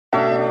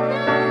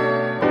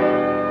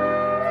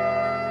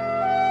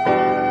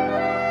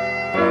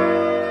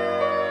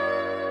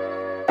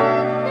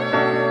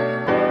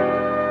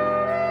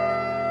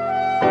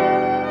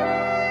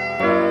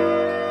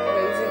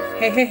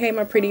Hey,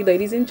 my pretty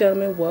ladies and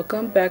gentlemen,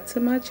 welcome back to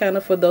my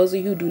channel. For those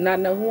of you who do not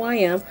know who I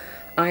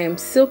am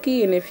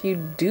Silky, and if you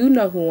do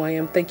know who I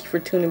am, thank you for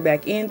tuning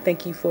back in.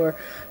 Thank you for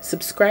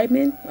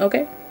subscribing.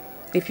 Okay,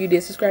 if you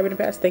did subscribe in the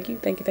past, thank you.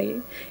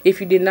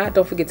 If you did not,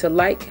 don't forget to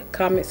like,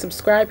 comment,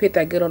 subscribe, hit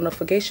that good on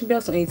notification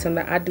bell, so anytime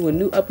that I do a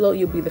new upload,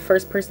 you'll be the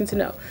first person to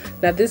know.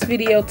 Now this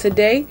video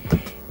today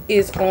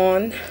is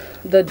on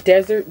the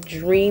Desert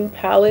Dream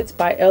palettes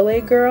by LA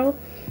Girl.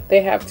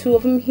 They have two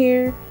of them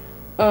here.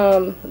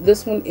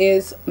 This one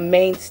is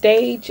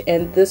MainStage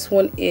and this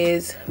one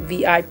is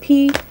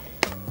VIP.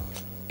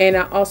 And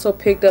I also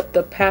picked up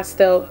the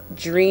Pastel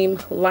Dream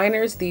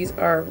liners. These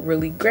are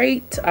really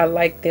great. I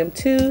like them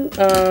too.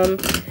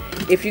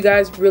 If you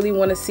guys really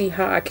want to see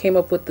how I came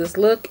up with this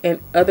look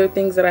and other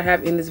things that I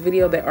have in this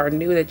video that are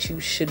new that you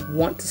should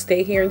want to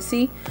stay here and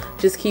see,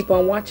 just keep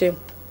on watching.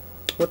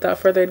 Without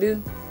further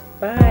ado,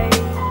 bye.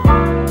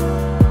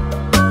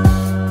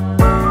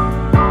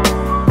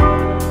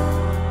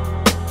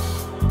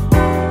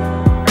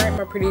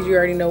 Pretties, you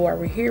already know why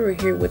we're here. We're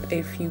here with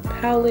a few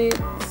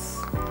palettes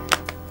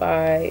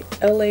by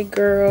LA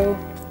Girl.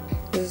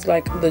 This is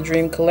like the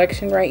Dream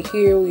collection right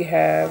here. We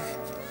have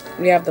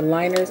the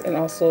liners and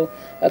also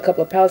a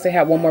couple of palettes. They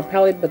have one more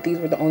palette, but these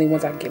were the only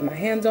ones I could get my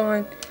hands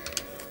on.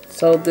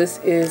 So this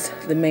is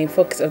the main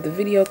focus of the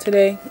video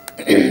today.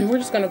 We're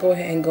just gonna go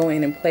ahead and go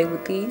in and play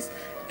with these.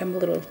 And my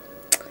little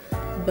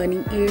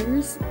bunny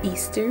ears.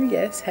 Easter,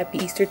 yes, happy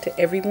Easter to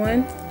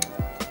everyone.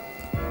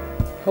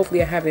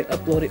 Hopefully I have it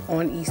uploaded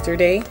on Easter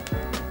Day,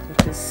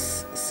 which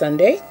is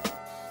Sunday.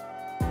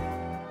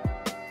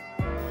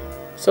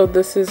 So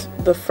this is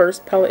the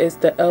first palette, is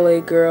the LA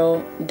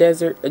Girl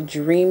Desert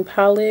Dream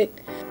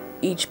palette.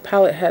 Each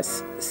palette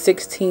has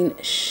 16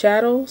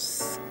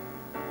 shadows.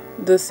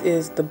 This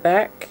is the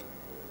back.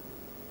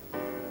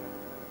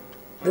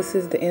 This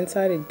is the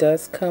inside. It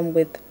does come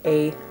with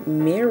a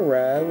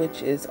mirror,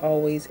 which is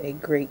always a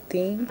great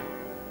thing.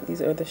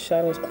 These are the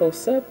shadows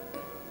close up.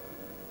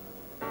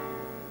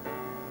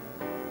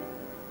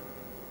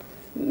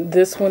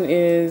 This one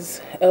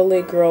is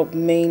LA Girl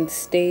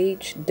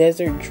MainStage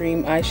Desert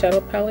Dream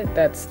eyeshadow palette.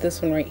 That's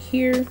this one right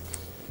here.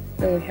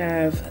 Then we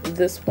have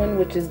this one,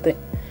 which is the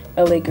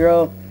LA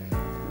Girl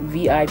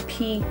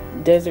VIP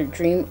Desert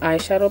Dream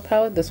eyeshadow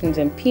palette. This one's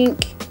in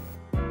pink.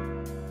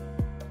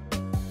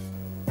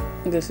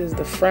 This is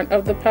the front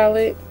of the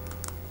palette.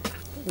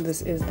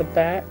 This is the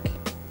back.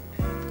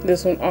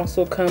 This one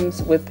also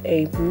comes with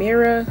a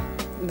mirror.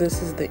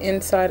 This is the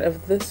inside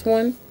of this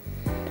one.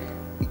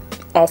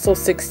 Also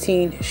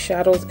 16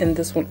 shadows in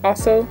this one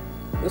also.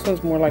 This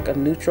one's more like a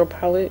neutral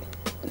palette.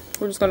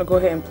 We're just gonna go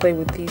ahead and play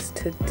with these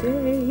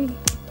today.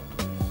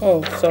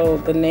 Oh, so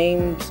the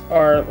names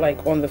are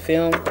like on the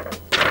film.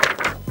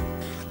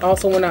 I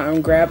also went out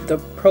and grabbed the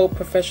Pro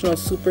Professional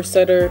Super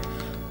Setter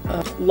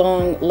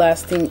long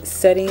lasting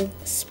setting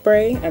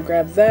spray. I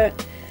grabbed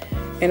that,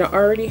 and I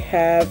already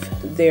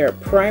have their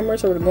primer,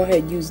 so we're gonna go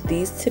ahead and use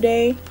these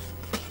today.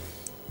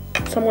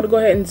 So I'm gonna go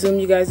ahead and zoom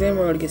you guys in.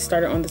 We're gonna get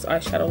started on this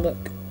eyeshadow look.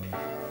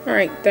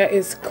 Alright, that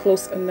is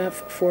close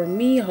enough for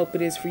me. I hope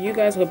it is for you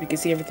guys. I hope you can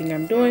see everything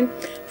I'm doing.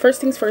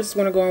 First things first,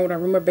 we're going to go on with our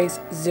Rumor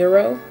Base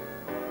Zero.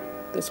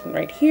 This one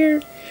right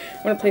here.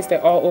 I'm going to place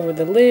that all over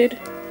the lid.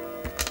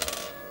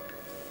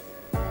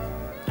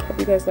 Hope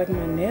you guys like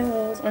my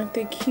nails. Aren't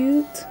they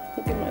cute?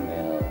 Look at my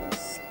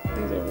nails.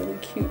 These are really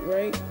cute,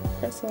 right?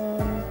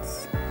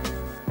 Press-ons.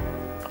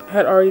 I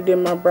had already did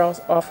my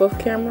brows off of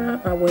camera.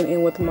 I went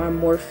in with my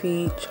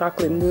Morphe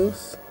Chocolate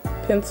Mousse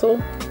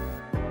pencil.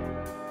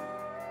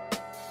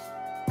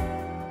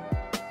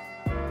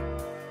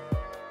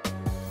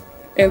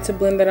 And to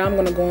blend that out, I'm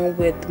going to go in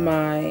with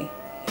my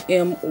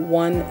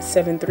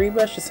M173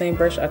 brush, the same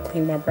brush I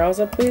cleaned my brows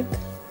up with.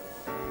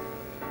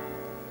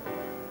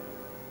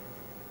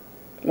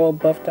 Well,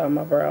 buffed out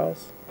my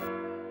brows.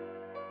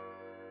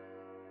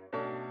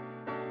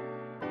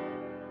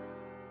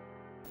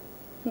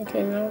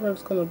 Okay, now we're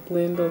just going to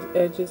blend those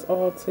edges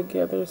all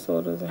together so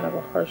it doesn't have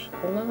a harsh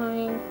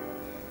line.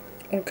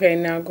 Okay,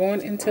 now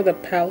going into the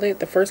palette,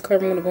 the first color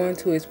I'm going to go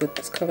into is with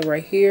this color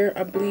right here.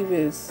 I believe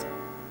is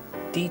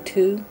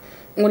D2.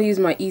 I'm going to use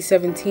my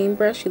E17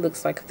 brush. She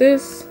looks like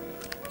this.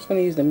 I'm just going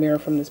to use the mirror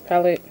from this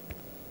palette.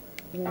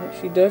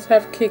 She does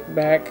have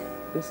kickback.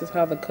 This is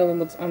how the color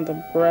looks on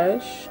the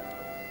brush.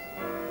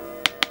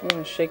 I'm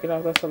going to shake it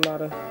off. That's a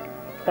lot of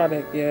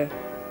product, yeah.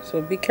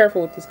 So be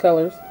careful with these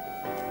colors.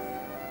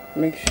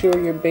 Make sure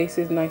your base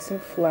is nice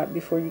and flat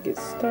before you get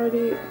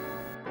started.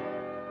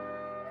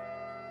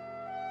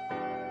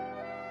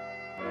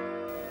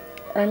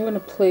 I'm going to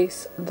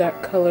place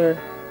that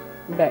color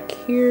back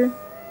here.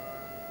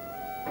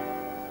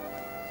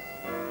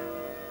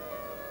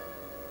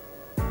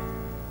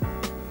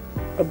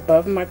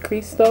 Above my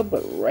crease though,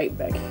 but right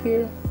back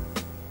here.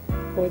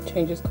 Oh, it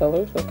changes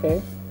colors.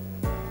 Okay,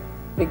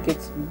 it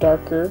gets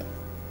darker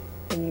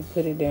when you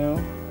put it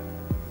down,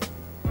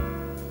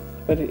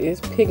 but it is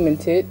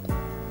pigmented.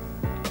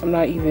 I'm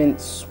not even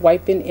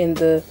swiping in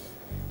the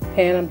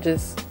pan, I'm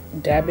just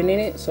dabbing in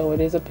it, so it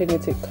is a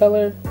pigmented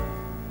color.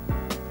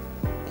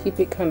 Keep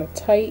it kind of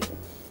tight.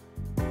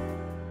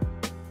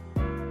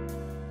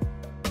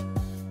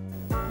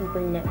 And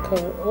bring that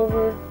color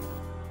over.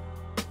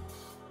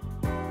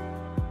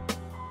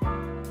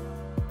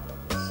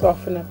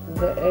 Soften up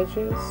the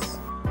edges.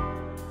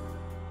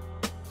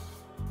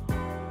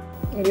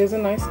 It is a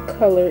nice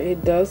color.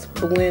 It does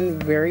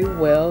blend very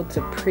well. It's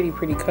a pretty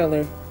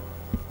color.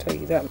 I'll tell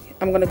you that.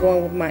 I'm gonna go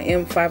in with my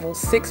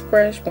M506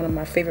 brush, one of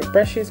my favorite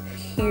brushes.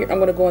 Here, I'm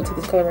gonna go into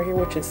this color right here,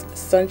 which is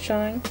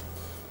Sunshine.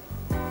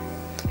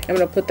 I'm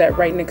gonna put that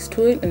right next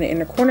to it in the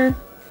inner corner.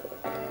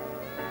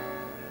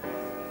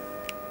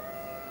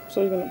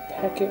 So you're gonna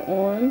pack it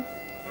on.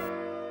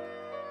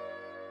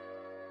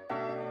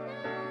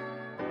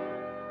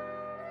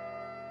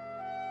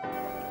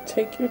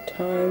 Take your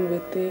time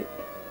with it.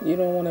 You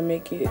don't want to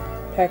make it,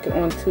 pack it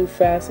on too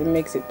fast. It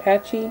makes it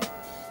patchy.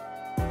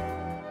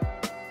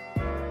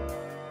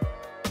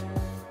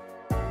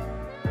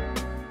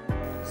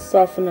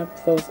 Soften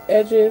up those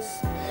edges.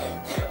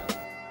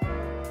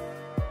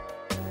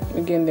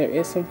 Again, there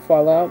is some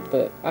fallout,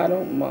 but I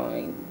don't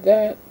mind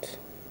that.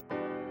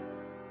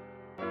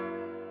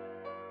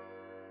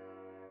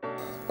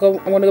 I'm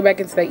going to go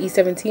back into that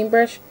E17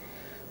 brush.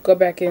 Go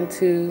back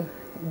into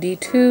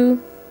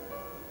D2.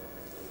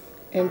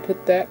 And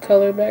put that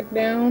color back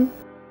down.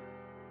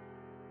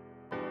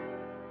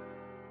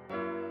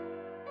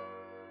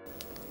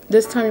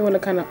 This time you want to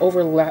kind of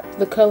overlap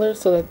the colors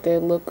so that they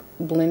look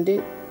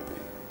blended.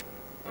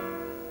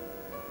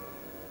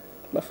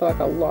 I feel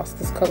like I lost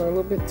this color a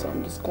little bit, so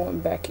I'm just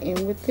going back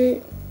in with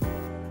it.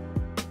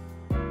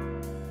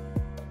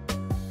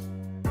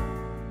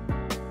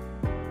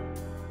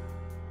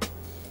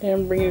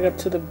 And bring it up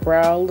to the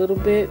brow a little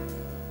bit.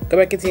 Go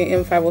back into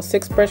your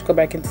M506 brush, go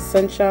back into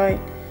Sunshine.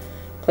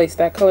 Place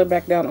that color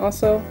back down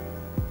also.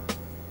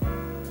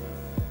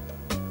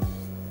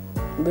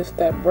 Lift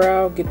that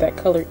brow, get that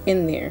color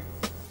in there.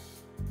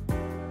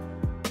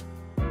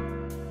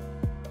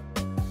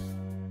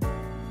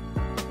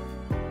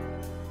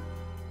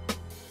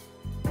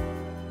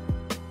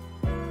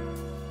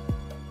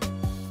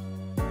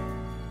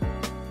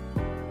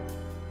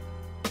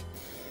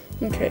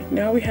 Okay,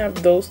 now we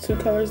have those two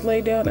colors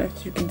laid down.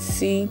 As you can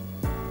see,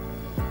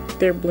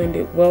 they're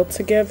blended well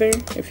together.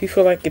 If you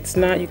feel like it's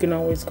not, you can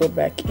always go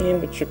back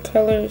in with your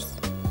colors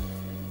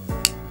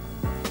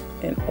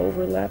and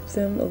overlap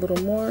them a little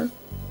more.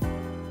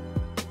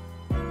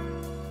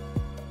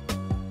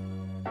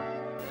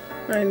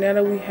 Alright, now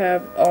that we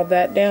have all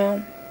that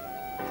down,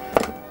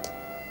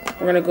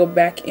 we're going to go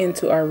back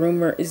into our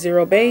Rumor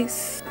Zero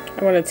base. I'm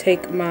going to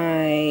take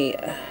my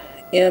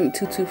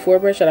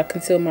M224 brush that I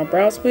concealed my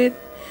brows with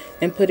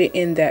and put it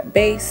in that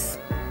base.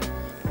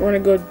 We're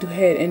going to go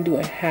ahead and do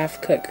a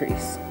half cut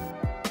crease.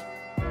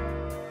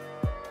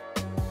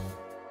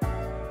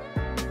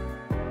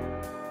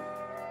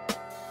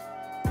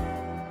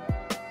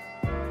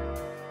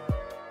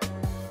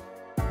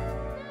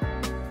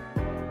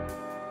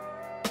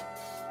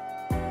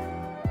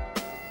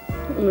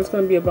 And it's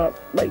going to be about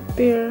right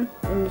there.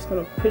 I'm just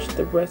going to push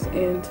the brush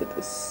into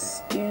the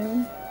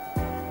skin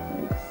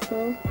like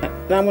so.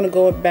 Now I'm going to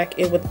go back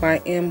in with my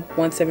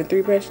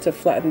M173 brush to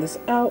flatten this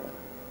out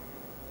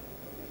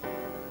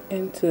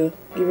and to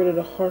get rid of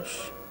the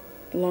harsh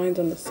lines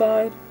on the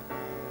side.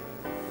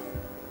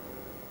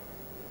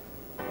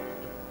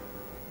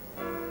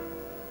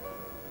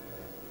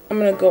 I'm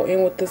going to go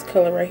in with this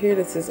color right here.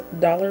 This is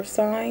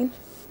 $.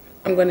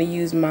 I'm going to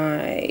use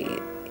my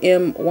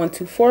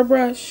M124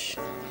 brush.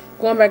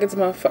 Going back into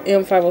my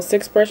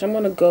M506 brush, I'm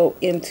going to go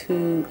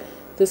into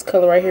this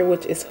color right here,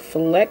 which is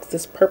Flex,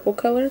 this purple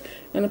color,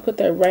 and I'll put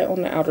that right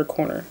on the outer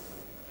corner.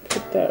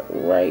 Put that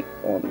right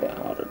on the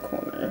outer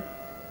corner.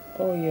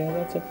 Oh yeah,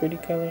 that's a pretty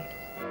color.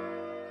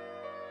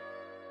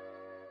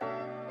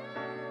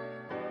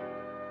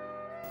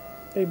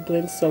 They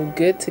blend so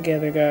good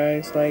together,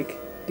 guys. Like,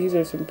 these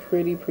are some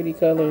pretty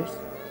colors.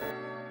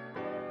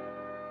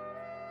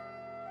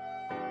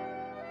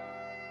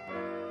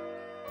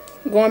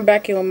 Going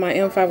back in with my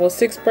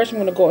M506 brush, I'm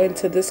going to go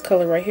into this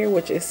color right here,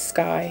 which is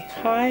Sky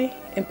High,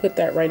 and put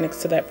that right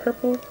next to that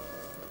purple.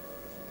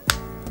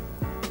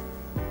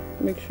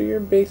 Make sure your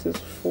base is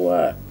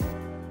flat.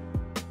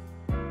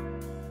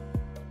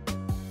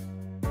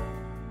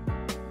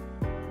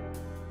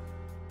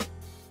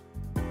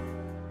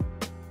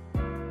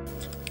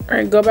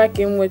 Alright, go back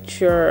in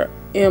with your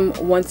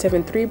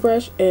M173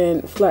 brush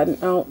and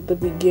flatten out the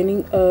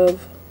beginning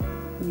of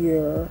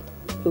your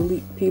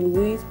P.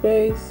 Louise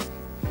base.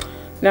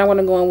 Now I'm going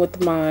to go in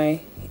with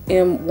my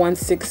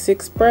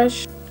M166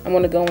 brush. I'm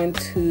going to go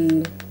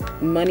into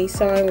Money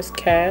Sign with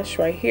Cash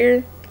right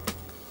here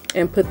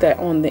and put that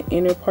on the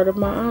inner part of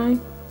my eye.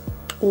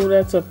 Oh,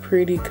 that's a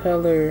pretty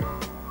color.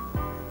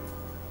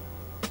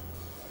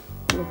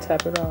 I'm going to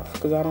tap it off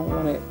because I don't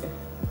want it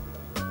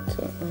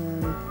to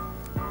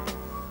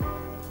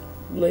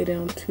lay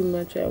down too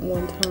much at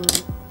one time.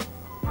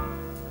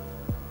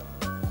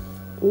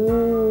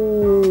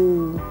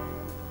 Ooh.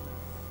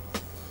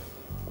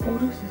 Oh,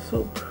 this is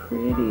so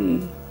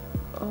pretty.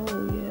 Oh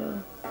yeah.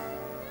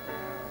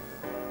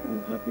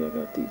 I'm happy I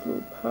got these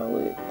little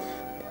palettes.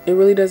 It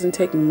really doesn't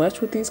take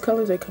much with these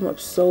colors. They come up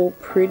so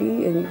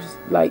pretty, and you just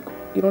like,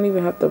 you don't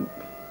even have to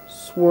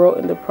swirl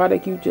in the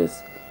product. You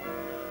just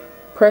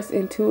press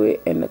into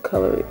it and the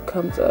color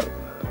comes up.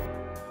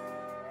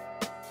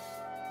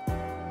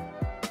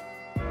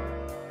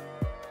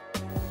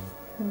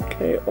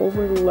 Okay,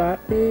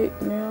 overlap it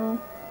now.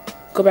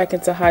 Go back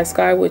into High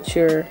Sky with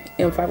your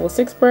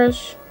M506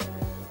 brush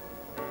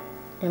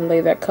and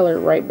lay that color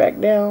right back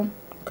down.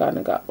 Kind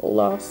of got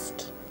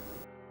lost.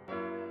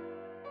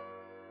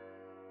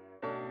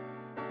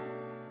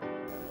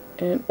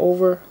 And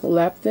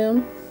overlap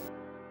them.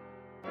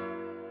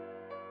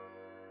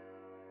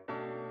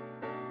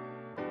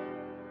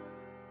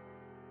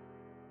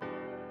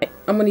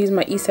 I'm going to use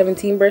my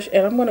E17 brush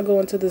and I'm going to go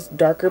into this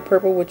darker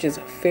purple, which is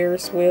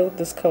Ferris wheel,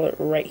 this color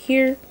right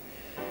here,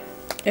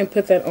 and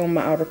put that on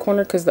my outer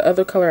corner because the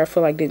other color I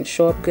feel like didn't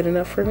show up good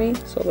enough for me.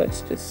 So let's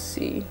just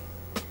see.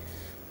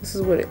 This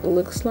is what it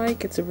looks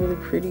like. It's a really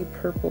pretty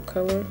purple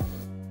color.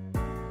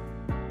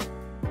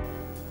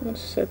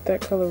 Let's set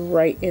that color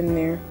right in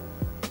there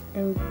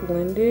and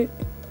blend it.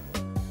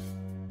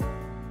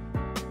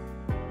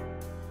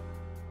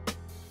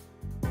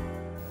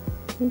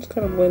 Just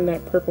kind of blend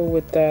that purple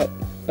with that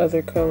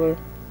other color.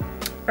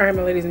 Alright,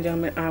 my ladies and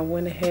gentlemen, I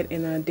went ahead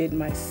and I did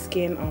my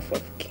skin off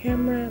of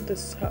camera.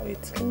 This is how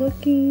it's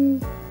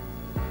looking.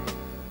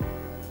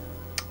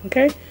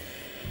 Okay,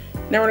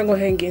 now we're gonna go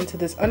ahead and get into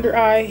this under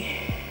eye.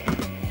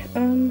 I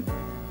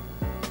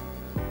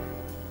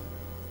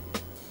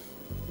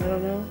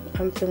don't know,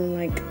 I'm feeling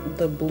like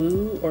the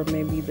blue or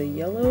maybe the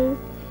yellow,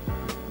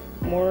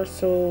 more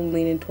so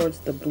leaning towards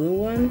the blue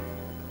one,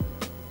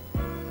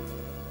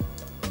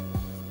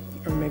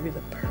 or maybe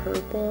the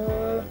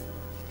purple.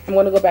 I'm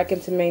going to go back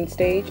into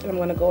MainStage and I'm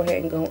going to go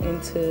ahead and go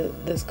into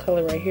this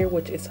color right here,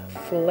 which is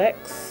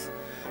Flex.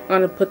 I'm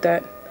going to put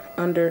that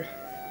under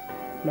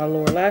my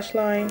lower lash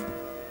line.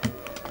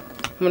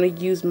 I'm going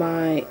to use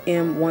my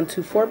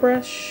M124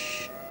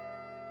 brush.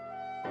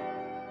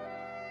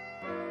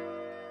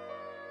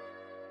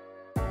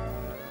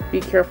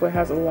 Be careful, it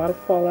has a lot of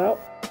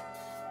fallout.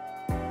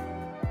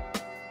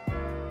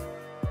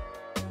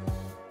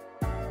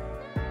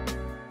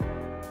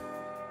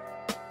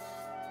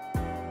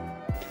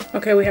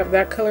 Okay, we have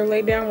that color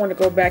laid down. We're going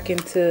to go back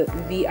into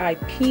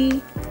V.I.P.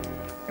 and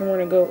we're going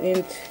to go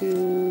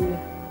into,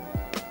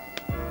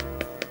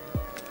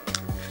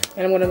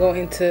 and I'm going to go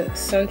into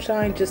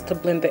Sunshine just to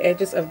blend the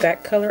edges of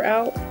that color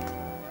out.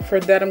 For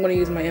that, I'm going to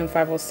use my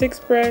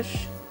M506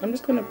 brush. I'm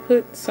just going to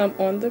put some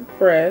on the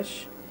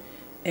brush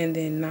and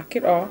then knock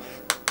it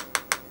off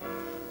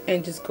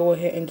and just go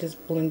ahead and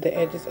just blend the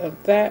edges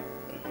of that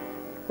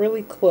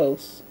really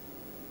close.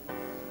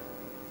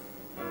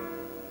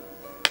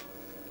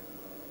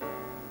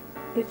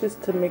 It's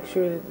just to make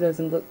sure it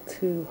doesn't look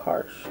too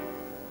harsh.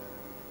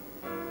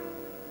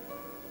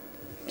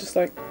 Just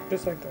like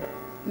that.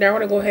 Now we're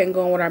gonna go ahead and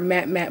go in with our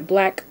matte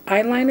black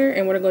eyeliner,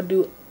 and we're gonna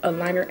do a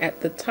liner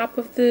at the top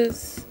of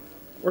this.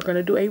 We're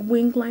gonna do a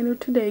wing liner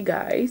today,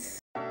 guys.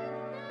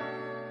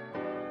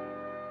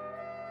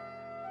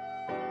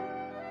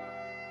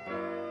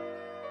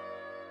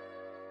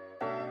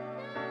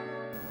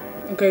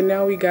 Okay,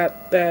 now we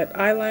got that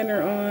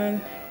eyeliner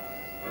on.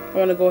 I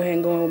want to go ahead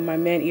and go in with my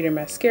Man Eater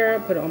mascara,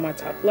 put it on my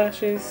top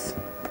lashes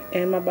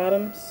and my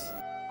bottoms.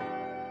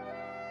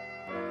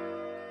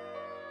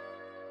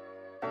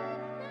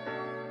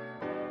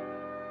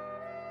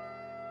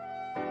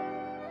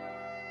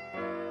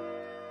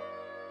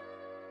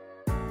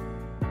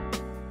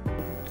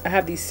 I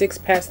have these 6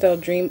 Pastel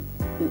Dream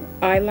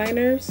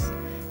eyeliners.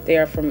 They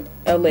are from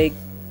LA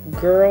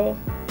Girl.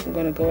 I'm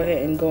going to go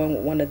ahead and go in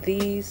with one of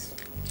these.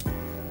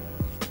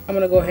 I'm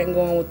going to go ahead and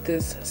go in with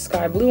this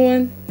sky blue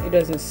one. It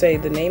doesn't say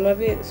the name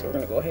of it, so we're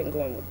going to go ahead and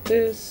go in with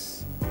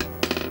this.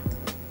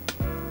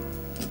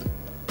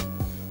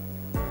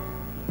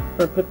 We're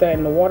going to put that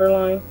in the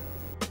waterline.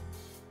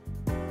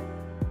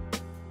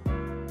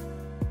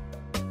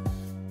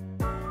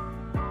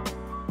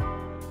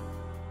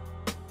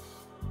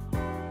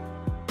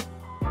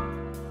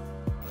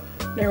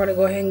 Now we're going to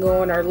go ahead and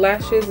go on our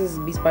lashes. This is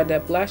Beats by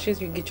Deb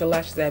lashes. You can get your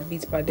lashes at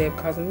Beats by Deb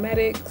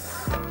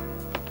Cosmetics.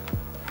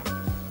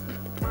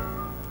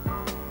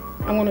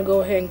 I'm going to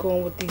go ahead and go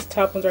in with these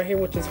top ones right here,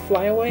 which is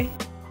Flyaway.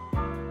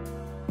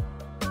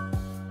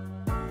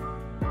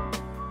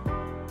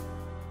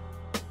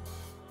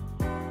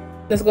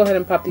 Let's go ahead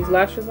and pop these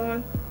lashes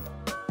on.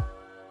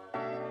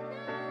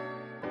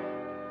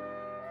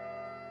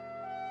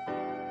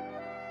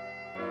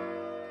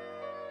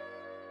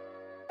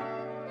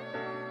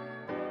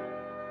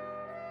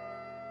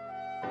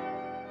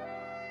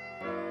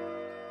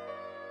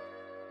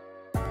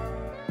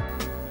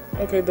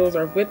 Okay, those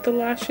are with the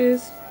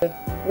lashes.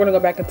 We're gonna go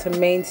back into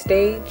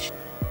MainStage,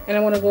 and I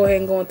want to go ahead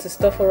and go into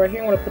Stuffle right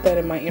here. I want to put that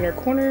in my inner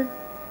corner.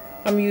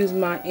 I'm gonna use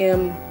my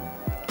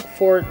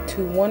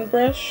M421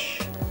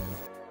 brush.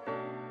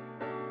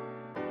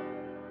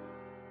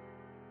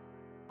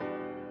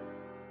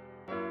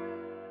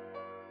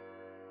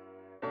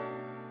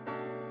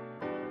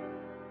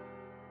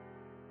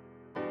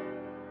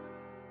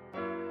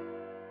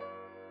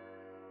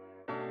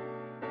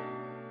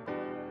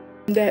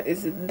 That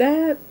is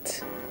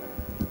that.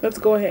 Let's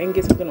go ahead and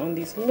get something on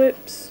these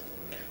lips.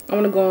 I'm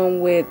gonna go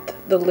on with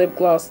the lip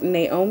gloss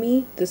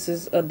Naomi. This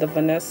is the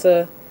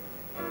Vanessa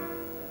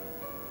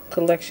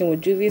collection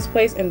with Juvia's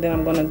Place, and then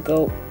I'm gonna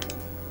go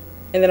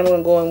in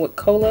with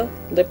Cola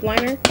lip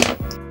liner.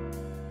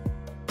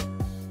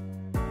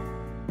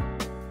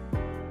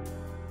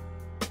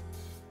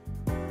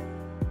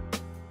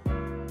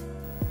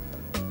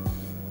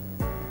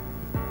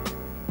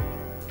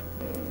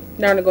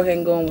 Now I'm gonna go ahead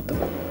and go in with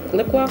the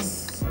lip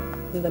gloss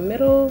in the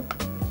middle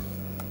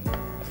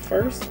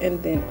first,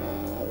 and then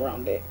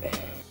around it.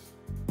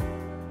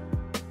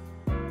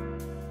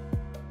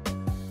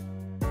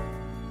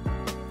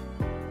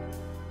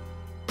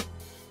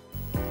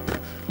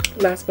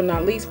 Last but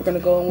not least, we're gonna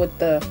go in with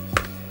the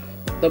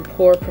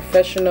Pore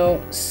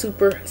Professional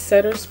Super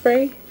Setter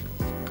Spray.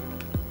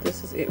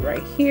 This is it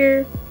right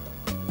here.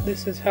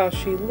 This is how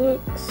she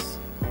looks.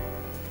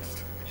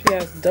 She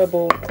has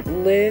double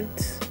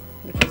lids,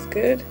 which is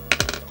good.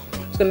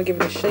 I'm just gonna give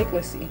it a shake.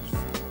 Let's see.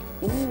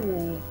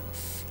 Ooh,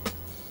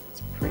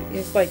 it's pretty.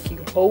 It's like you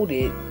hold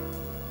it.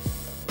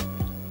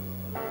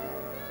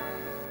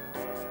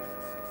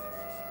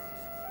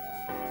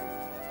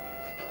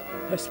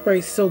 Her spray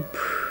is so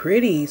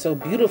pretty, so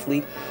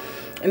beautifully,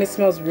 and it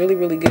smells really,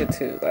 really good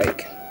too.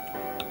 Like,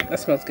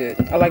 that smells good.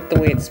 I like the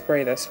way it's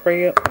sprayed. That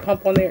spray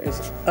pump on there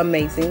is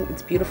amazing.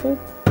 It's beautiful.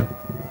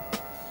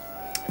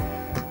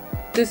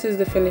 This is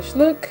the finished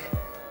look.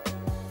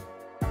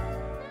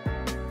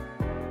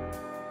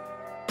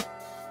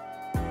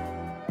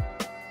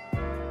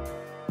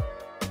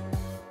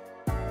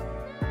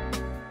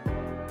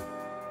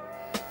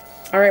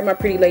 All right, my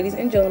pretty ladies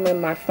and gentlemen,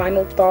 my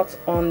final thoughts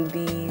on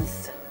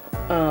these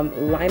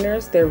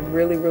liners. They're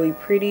really, really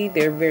pretty.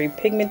 They're very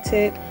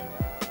pigmented.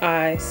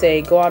 I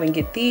say go out and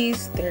get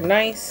these. They're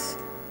nice.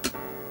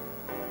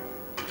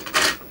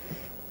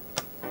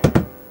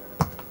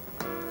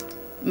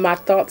 My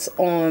thoughts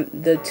on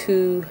the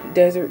two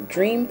Desert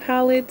Dream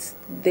palettes.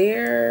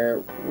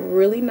 They're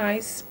really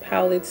nice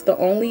palettes. The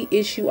only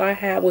issue I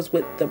had was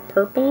with the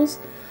purples.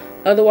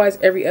 Otherwise,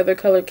 every other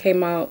color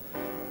came out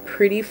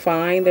pretty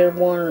fine. They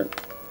weren't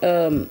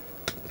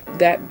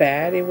that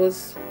bad. It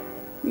was,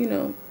 you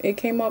know, it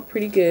came out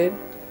pretty good.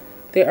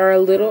 They are a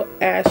little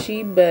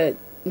ashy, but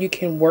you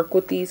can work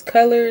with these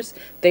colors.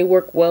 They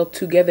work well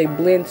together. They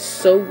blend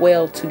so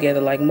well together.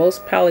 Like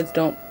most palettes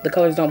don't, the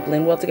colors don't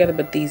blend well together,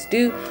 but these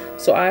do.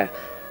 So I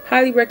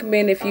highly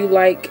recommend, if you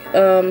like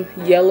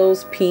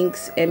yellows,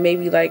 pinks, and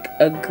maybe like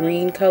a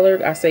green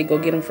color, I say go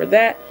get them for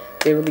that.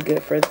 They're really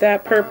good for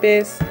that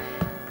purpose.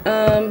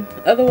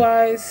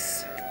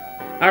 Otherwise,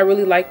 I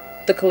really like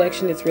the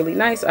collection. It's really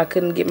nice. I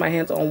couldn't get my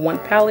hands on one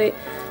palette,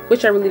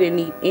 which I really didn't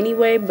need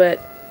anyway, but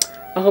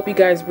I hope you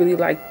guys really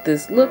liked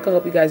this look. I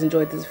hope you guys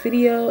enjoyed this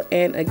video,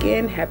 and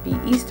again, happy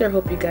Easter.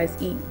 Hope you guys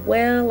eat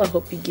well. I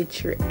hope you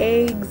get your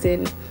eggs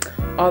and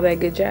all that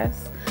good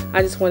jazz.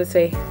 I just want to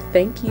say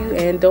thank you,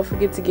 and don't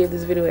forget to give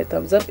this video a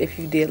thumbs up if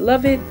you did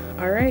love it.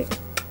 All right,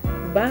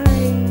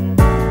 bye.